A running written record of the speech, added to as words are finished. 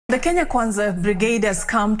The Kenya Kwanza brigade has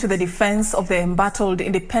come to the defense of the embattled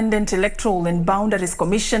Independent Electoral and Boundaries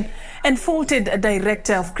Commission and faulted a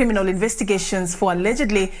director of criminal investigations for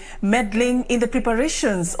allegedly meddling in the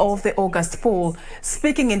preparations of the August poll.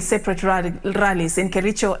 Speaking in separate rallies in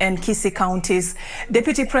Kericho and Kisii counties,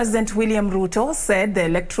 Deputy President William Ruto said the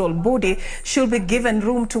electoral body should be given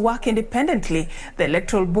room to work independently. The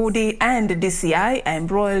electoral body and DCI are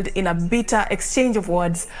embroiled in a bitter exchange of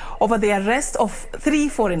words over the arrest of 3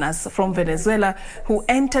 foreigners from Venezuela who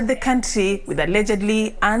entered the country with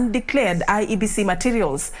allegedly undeclared IEBC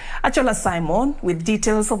materials. Achola Simon with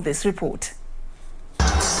details of this report.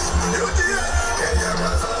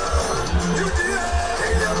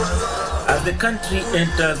 As the country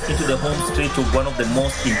enters into the home stretch of one of the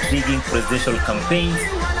most intriguing presidential campaigns,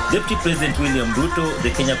 Deputy President William Ruto, the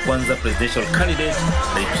Kenya Kwanza presidential candidate,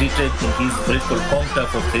 retreated in his political home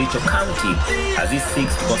turf of Kericho County as he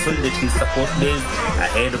seeks to consolidate his support base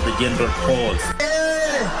ahead of the general polls.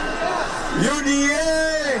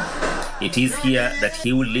 It is here that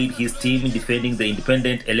he will lead his team in defending the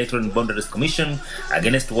Independent Electoral and Boundaries Commission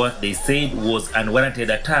against what they said was unwarranted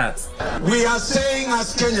attacks. We are saying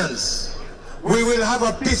as Kenyans, we will have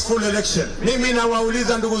a peaceful election. Mimi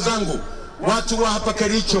nawauliza ndugu zangu, watu wa hapa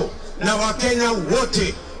Kericho na Wakenya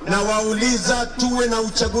wote, nawauliza tuwe na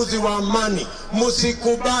uchaguzi wa amani.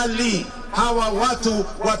 Musikubali hawa watu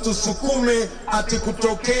watusukume ati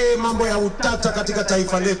kutokee mambo ya utata katika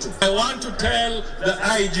taifa letu. I want to tell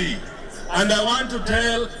the IG and I want to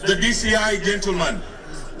tell the DCI gentlemen,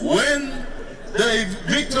 when the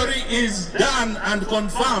victory is done and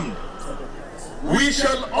confirmed, we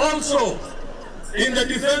shall also, in the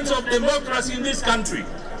defense of democracy in this country,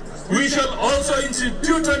 we shall also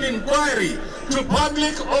institute an inquiry to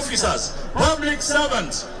public officers, public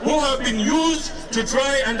servants who have been used to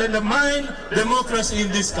try and undermine democracy in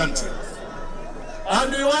this country.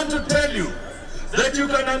 And we want to tell you that you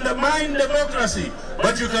can undermine democracy,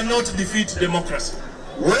 but you cannot defeat democracy.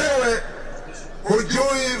 Wewe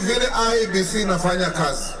hujui vile IEBC inafanya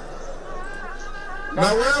kazi.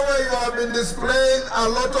 Na wewe you have been displaying a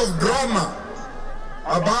lot of drama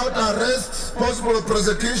about arrests, possible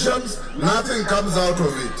prosecutions. Nothing comes out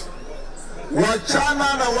of it.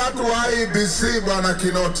 Wachana na watu wa IEBC bwana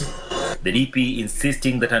Kinoti. The DP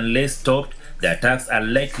insisting that unless stopped, the attacks are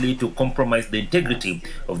likely to compromise the integrity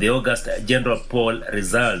of the August general poll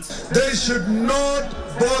results. They should not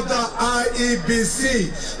bother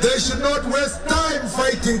IEBC. They should not waste time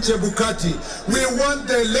fighting Chebukati. We want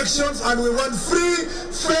the elections and we want free,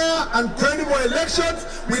 fair and credible elections.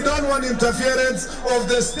 We don't want interference of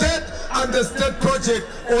the state and the state project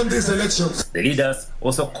on these elections. The leaders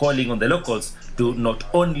also calling on the locals to not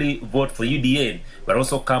only vote for UDA, but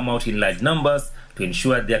also come out in large numbers to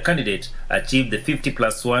ensure their candidate achieve the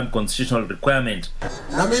 50+1 constitutional requirement.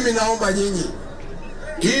 Na mimi naomba nyinyi,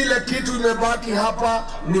 ile kitu imebaki hapa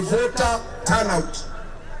ni voter turnout.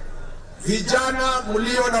 Vijana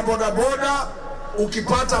mlio na bodaboda,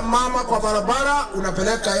 ukipata mama kwa barabara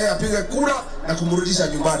unapeleka yeye apige kura na kumrudisha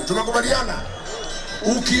nyumbani. Tunakubaliana?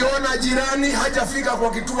 Ukiona jirani hajafika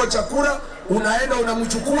kwa kituo cha kura, unaenda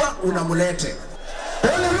unamchukua unamlete.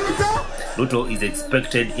 Ruto is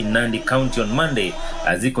expected in Nandi County on Monday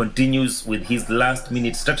as he continues with his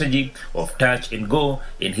last-minute strategy of touch and go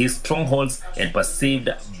in his strongholds and perceived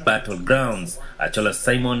battlegrounds. Achola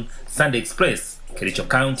Simon, Sunday Express, Kericho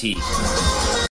County.